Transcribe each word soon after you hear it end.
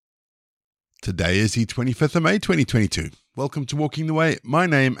Today is the 25th of May 2022. Welcome to Walking the Way. My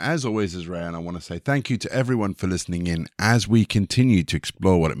name, as always, is Ray, and I want to say thank you to everyone for listening in as we continue to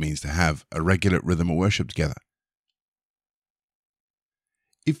explore what it means to have a regular rhythm of worship together.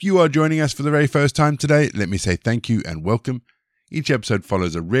 If you are joining us for the very first time today, let me say thank you and welcome. Each episode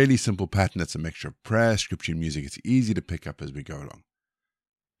follows a really simple pattern. It's a mixture of prayer, scripture, and music. It's easy to pick up as we go along.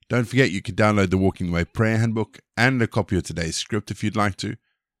 Don't forget you can download the Walking the Way prayer handbook and a copy of today's script if you'd like to.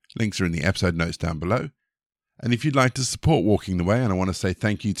 Links are in the episode notes down below. And if you'd like to support Walking the Way, and I want to say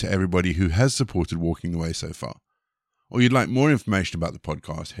thank you to everybody who has supported Walking the Way so far, or you'd like more information about the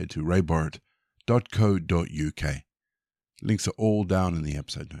podcast, head to rayborrett.co.uk. Links are all down in the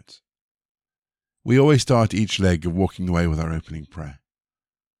episode notes. We always start each leg of Walking the Way with our opening prayer.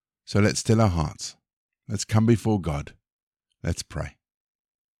 So let's still our hearts. Let's come before God. Let's pray.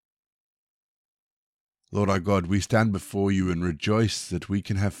 Lord our God, we stand before you and rejoice that we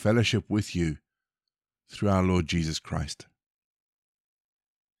can have fellowship with you through our Lord Jesus Christ.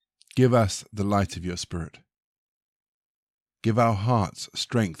 Give us the light of your Spirit. Give our hearts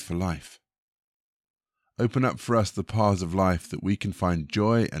strength for life. Open up for us the paths of life that we can find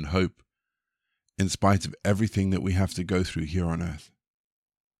joy and hope in spite of everything that we have to go through here on earth.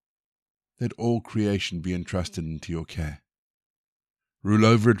 Let all creation be entrusted into your care. Rule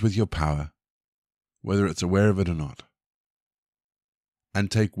over it with your power, whether it's aware of it or not,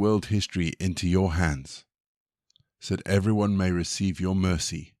 and take world history into your hands so that everyone may receive your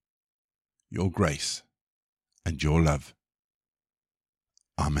mercy, your grace, and your love.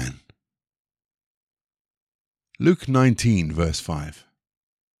 Amen. Luke 19, verse 5.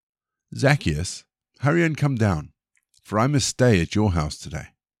 Zacchaeus, hurry and come down, for I must stay at your house today.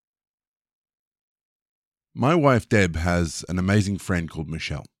 My wife Deb has an amazing friend called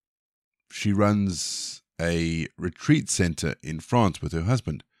Michelle. She runs a retreat center in France with her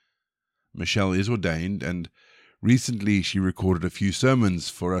husband. Michelle is ordained, and recently she recorded a few sermons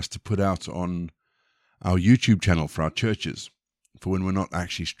for us to put out on our YouTube channel for our churches, for when we're not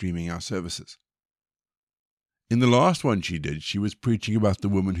actually streaming our services. In the last one she did, she was preaching about the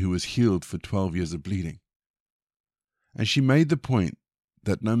woman who was healed for 12 years of bleeding. And she made the point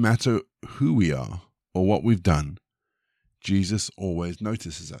that no matter who we are or what we've done, Jesus always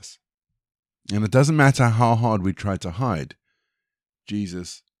notices us. And it doesn't matter how hard we try to hide,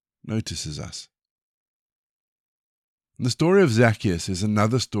 Jesus notices us. And the story of Zacchaeus is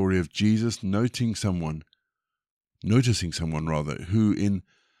another story of Jesus noticing someone who in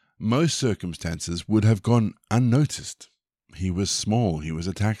most circumstances would have gone unnoticed. He was small, he was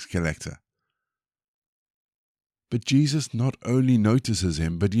a tax collector. But Jesus not only notices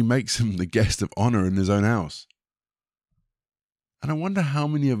him, but he makes him the guest of honor in his own house. And I wonder how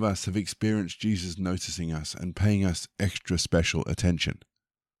many of us have experienced Jesus noticing us and paying us extra special attention.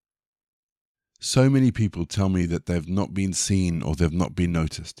 So many people tell me that they've not been seen or they've not been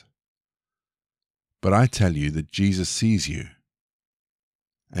noticed. But I tell you that Jesus sees you,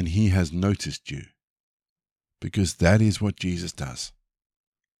 and he has noticed you, because that is what Jesus does.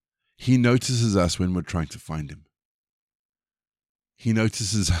 He notices us when we're trying to find him. He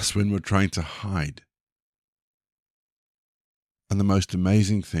notices us when we're trying to hide. And the most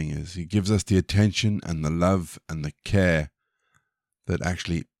amazing thing is he gives us the attention and the love and the care that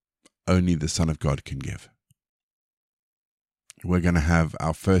actually only the Son of God can give. We're going to have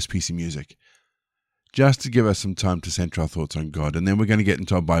our first piece of music just to give us some time to center our thoughts on God. And then we're going to get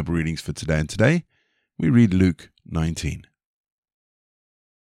into our Bible readings for today. And today we read Luke 19.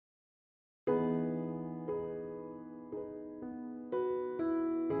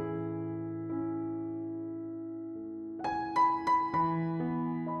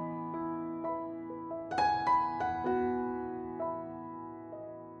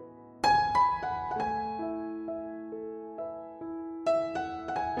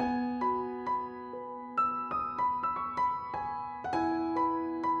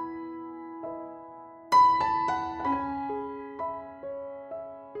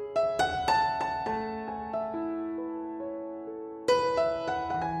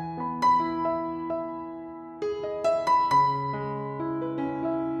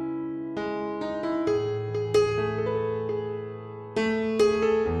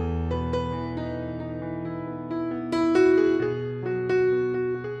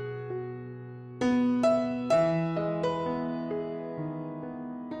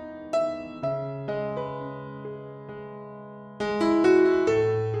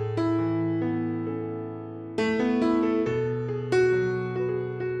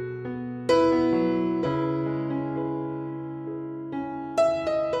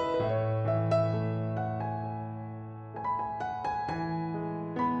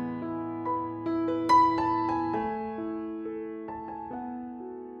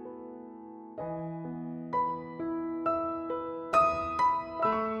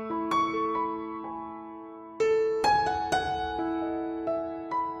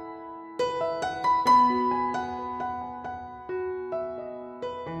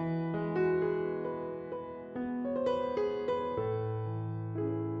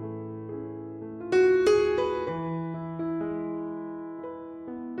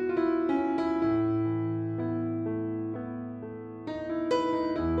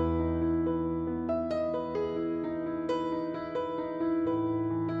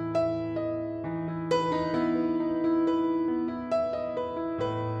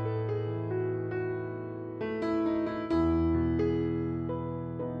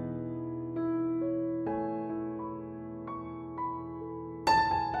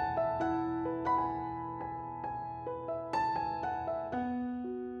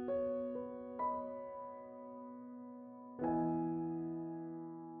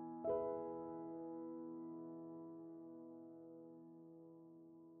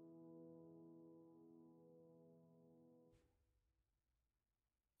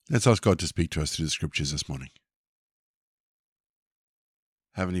 Let's ask God to speak to us through the scriptures this morning.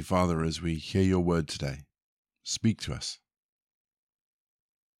 Heavenly Father, as we hear your word today, speak to us.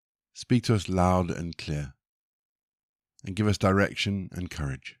 Speak to us loud and clear, and give us direction and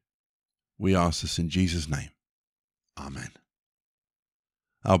courage. We ask this in Jesus' name. Amen.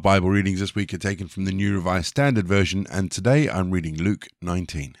 Our Bible readings this week are taken from the New Revised Standard Version, and today I'm reading Luke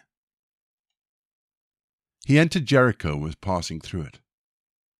 19. He entered Jericho and was passing through it.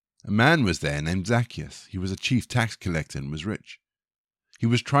 A man was there named Zacchaeus. He was a chief tax collector and was rich. He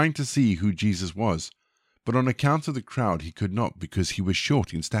was trying to see who Jesus was, but on account of the crowd he could not because he was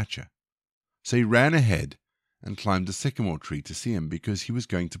short in stature. So he ran ahead and climbed a sycamore tree to see him because he was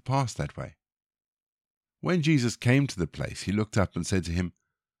going to pass that way. When Jesus came to the place, he looked up and said to him,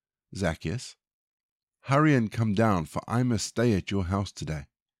 "Zacchaeus, hurry and come down, for I must stay at your house today."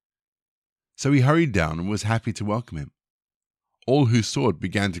 So he hurried down and was happy to welcome him. All who saw it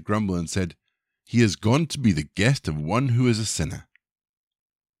began to grumble and said, "He has gone to be the guest of one who is a sinner."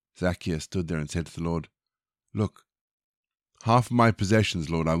 Zacchaeus stood there and said to the Lord, "Look, half of my possessions,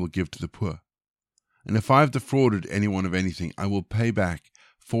 Lord, I will give to the poor. And if I have defrauded anyone of anything, I will pay back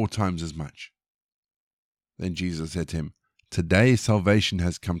 4 times as much." Then Jesus said to him, "Today salvation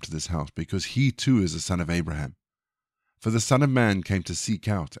has come to this house, because he too is a son of Abraham. For the Son of Man came to seek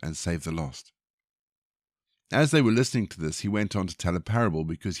out and save the lost." As they were listening to this, he went on to tell a parable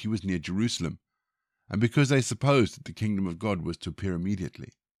because he was near Jerusalem, and because they supposed that the kingdom of God was to appear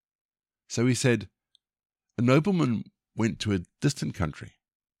immediately. So he said, "A nobleman went to a distant country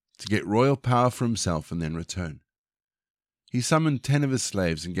to get royal power for himself and then return. He summoned 10 of his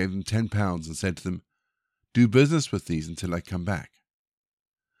slaves and gave them 10 pounds and said to them, 'Do business with these until I come back.'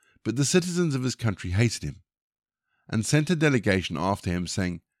 But the citizens of his country hated him and sent a delegation after him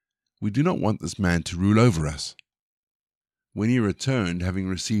saying, 'We do not want this man to rule over us.' When he returned, having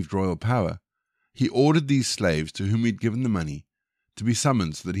received royal power, he ordered these slaves to whom he had given the money to be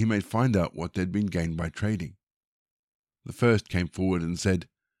summoned so that he might find out what they had been gained by trading. The first came forward and said,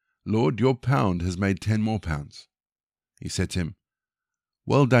 'Lord, your pound has made 10 more pounds.' He said to him,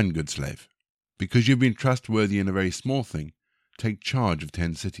 'Well done, good slave. Because you have been trustworthy in a very small thing, take charge of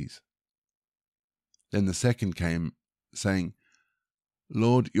 10 cities.' Then the second came, saying,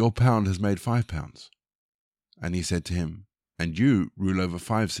 'Lord, your pound has made 5 pounds.' And he said to him, 'And you rule over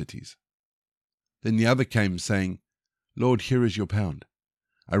 5 cities.' Then the other came, saying, 'Lord, here is your pound.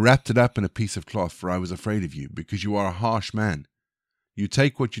 I wrapped it up in a piece of cloth, for I was afraid of you, because you are a harsh man. You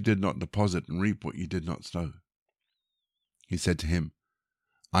take what you did not deposit and reap what you did not sow.' He said to him,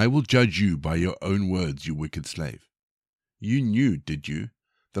 'I will judge you by your own words, you wicked slave. You knew, did you,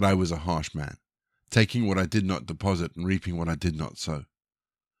 that I was a harsh man, taking what I did not deposit and reaping what I did not sow?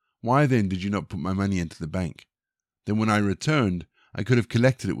 Why then did you not put my money into the bank? Then when I returned, I could have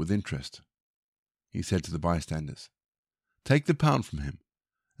collected it with interest.' He said to the bystanders, 'Take the pound from him,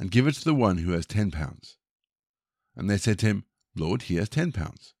 and give it to the one who has 10 pounds. And they said to him, 'Lord, he has 10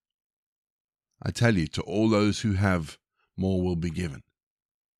 pounds. I tell you, to all those who have, more will be given.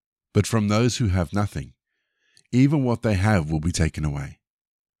 But from those who have nothing, even what they have will be taken away.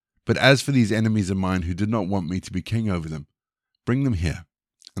 But as for these enemies of mine who did not want me to be king over them, bring them here,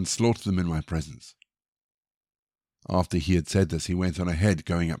 and slaughter them in my presence.' After he had said this, he went on ahead,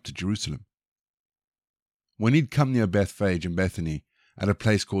 going up to Jerusalem. When he'd come near Bethphage and Bethany, at a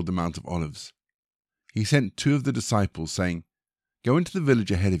place called the Mount of Olives, he sent 2 of the disciples, saying, 'Go into the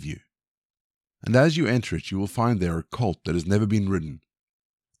village ahead of you, and as you enter it, you will find there a colt that has never been ridden.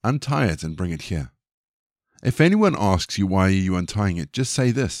 Untie it and bring it here. If anyone asks you why are you untying it, just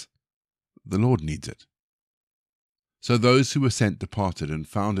say this: the Lord needs it.' So those who were sent departed and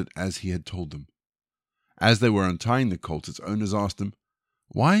found it as he had told them. As they were untying the colt, its owners asked them,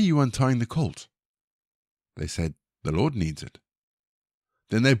 'Why are you untying the colt?' They said, 'The Lord needs it.'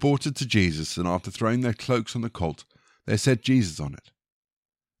 Then they brought it to Jesus, and after throwing their cloaks on the colt, they set Jesus on it.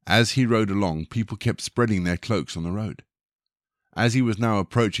 As he rode along, people kept spreading their cloaks on the road. As he was now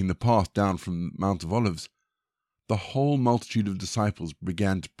approaching the path down from Mount of Olives, the whole multitude of disciples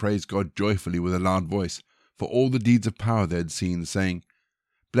began to praise God joyfully with a loud voice for all the deeds of power they had seen, saying,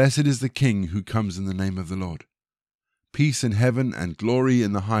 'Blessed is the King who comes in the name of the Lord. Peace in heaven and glory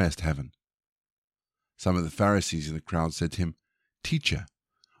in the highest heaven.' Some of the Pharisees in the crowd said to him, 'Teacher,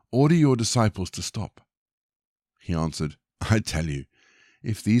 order your disciples to stop.' He answered, 'I tell you,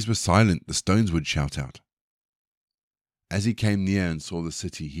 if these were silent, the stones would shout out.' As he came near and saw the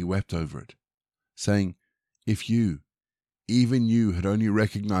city, he wept over it, saying, 'If you, even you, had only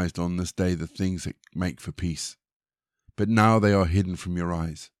recognized on this day the things that make for peace, but now they are hidden from your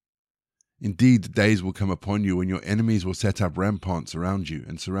eyes. Indeed, the days will come upon you when your enemies will set up ramparts around you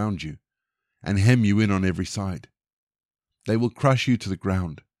and surround you, and hem you in on every side. They will crush you to the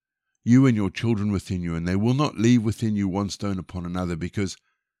ground, you and your children within you, and they will not leave within you one stone upon another, because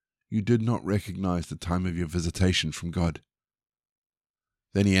you did not recognize the time of your visitation from God.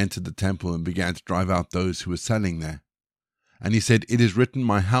 Then he entered the temple and began to drive out those who were selling there. And he said, "It is written,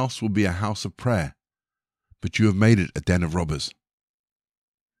 my house will be a house of prayer, but you have made it a den of robbers."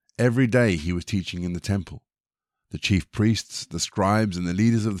 Every day he was teaching in the temple. The chief priests, the scribes, and the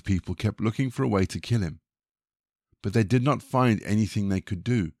leaders of the people kept looking for a way to kill him. But they did not find anything they could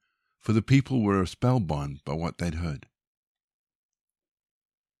do, for the people were spellbound by what they'd heard.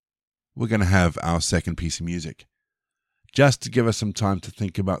 We're going to have our second piece of music, just to give us some time to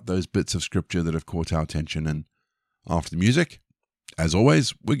think about those bits of scripture that have caught our attention. And after the music, as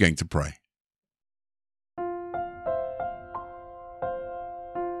always, we're going to pray.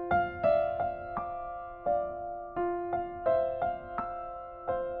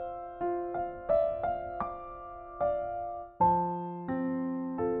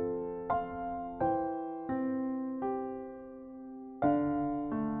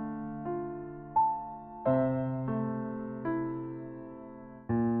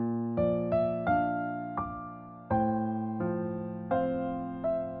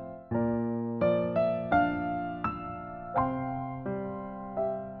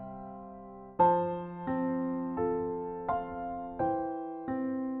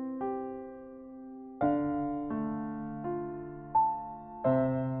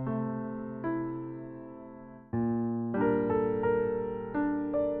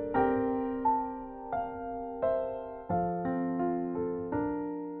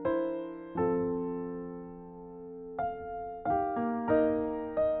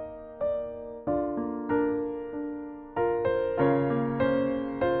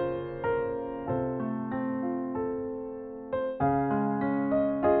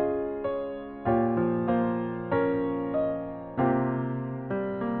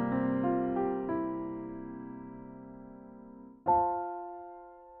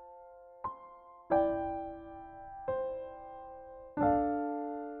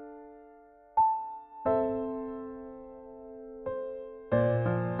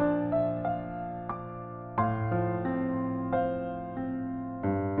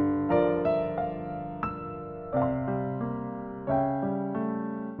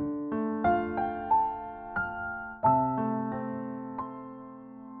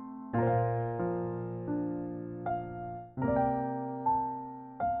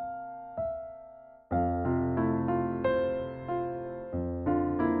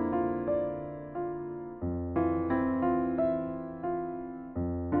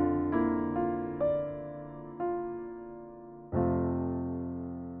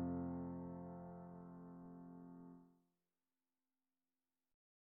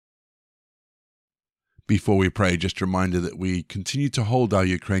 Before we pray, just a reminder that we continue to hold our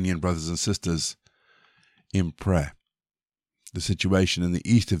Ukrainian brothers and sisters in prayer. The situation in the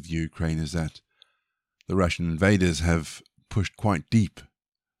east of Ukraine is that the Russian invaders have pushed quite deep,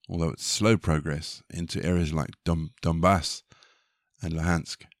 although it's slow progress, into areas like Donbass and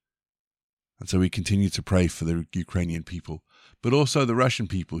Luhansk. And so we continue to pray for the Ukrainian people, but also the Russian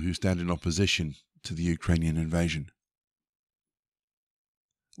people who stand in opposition to the Ukrainian invasion.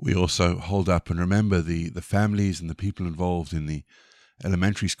 We also hold up and remember the families and the people involved in the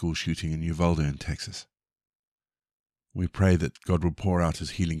elementary school shooting in Uvalde in Texas. We pray that God will pour out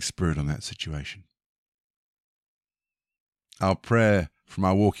his healing spirit on that situation. Our prayer from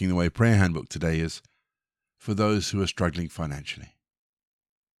our Walking the Way prayer handbook today is for those who are struggling financially.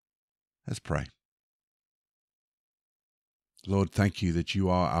 Let's pray. Lord, thank you that you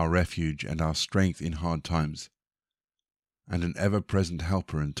are our refuge and our strength in hard times, and an ever-present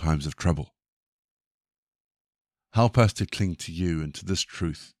helper in times of trouble. Help us to cling to you and to this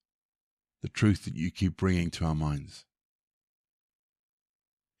truth, the truth that you keep bringing to our minds.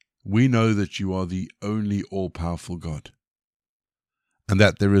 We know that you are the only all-powerful God, and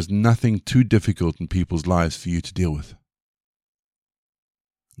that there is nothing too difficult in people's lives for you to deal with.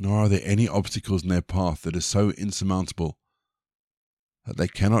 Nor are there any obstacles in their path that are so insurmountable that they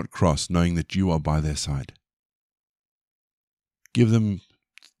cannot cross, knowing that you are by their side. Give them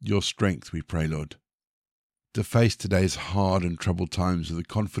your strength, we pray, Lord, to face today's hard and troubled times with the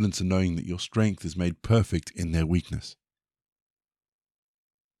confidence of knowing that your strength is made perfect in their weakness.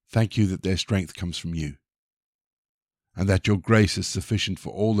 Thank you that their strength comes from you, and that your grace is sufficient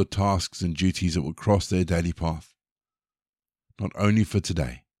for all the tasks and duties that will cross their daily path, not only for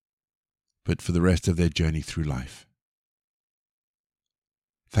today, but for the rest of their journey through life.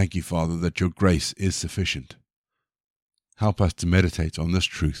 Thank you, Father, that your grace is sufficient. Help us to meditate on this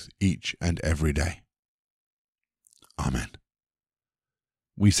truth each and every day. Amen.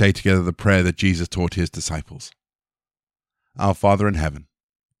 We say together the prayer that Jesus taught his disciples. Our Father in heaven,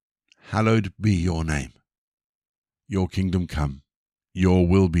 hallowed be your name. Your kingdom come, your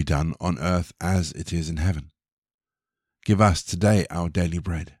will be done on earth as it is in heaven. Give us today our daily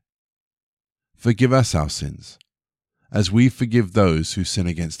bread. Forgive us our sins, as we forgive those who sin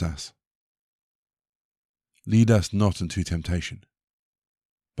against us. Lead us not into temptation,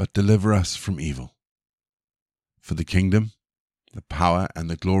 but deliver us from evil. For the kingdom, the power, and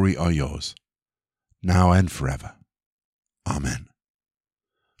the glory are yours, now and forever. Amen.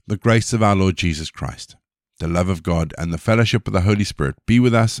 The grace of our Lord Jesus Christ, the love of God, and the fellowship of the Holy Spirit be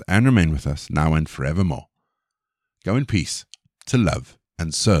with us and remain with us now and forevermore. Go in peace to love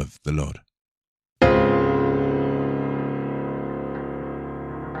and serve the Lord.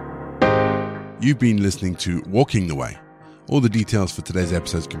 You've been listening to Walking the Way. All the details for today's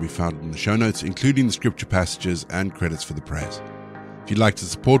episodes can be found in the show notes, including the scripture passages and credits for the prayers. If you'd like to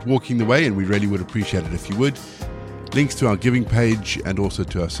support Walking the Way, and we really would appreciate it if you would, links to our giving page and also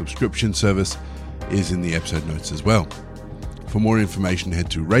to our subscription service is in the episode notes as well. For more information, head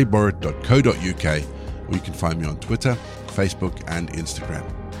to rayborrett.co.uk, or you can find me on Twitter, Facebook, and Instagram.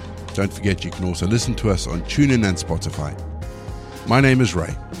 Don't forget you can also listen to us on TuneIn and Spotify. My name is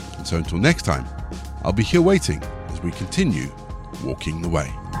Ray, and so until next time, I'll be here waiting as we continue walking the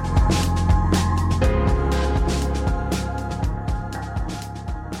way.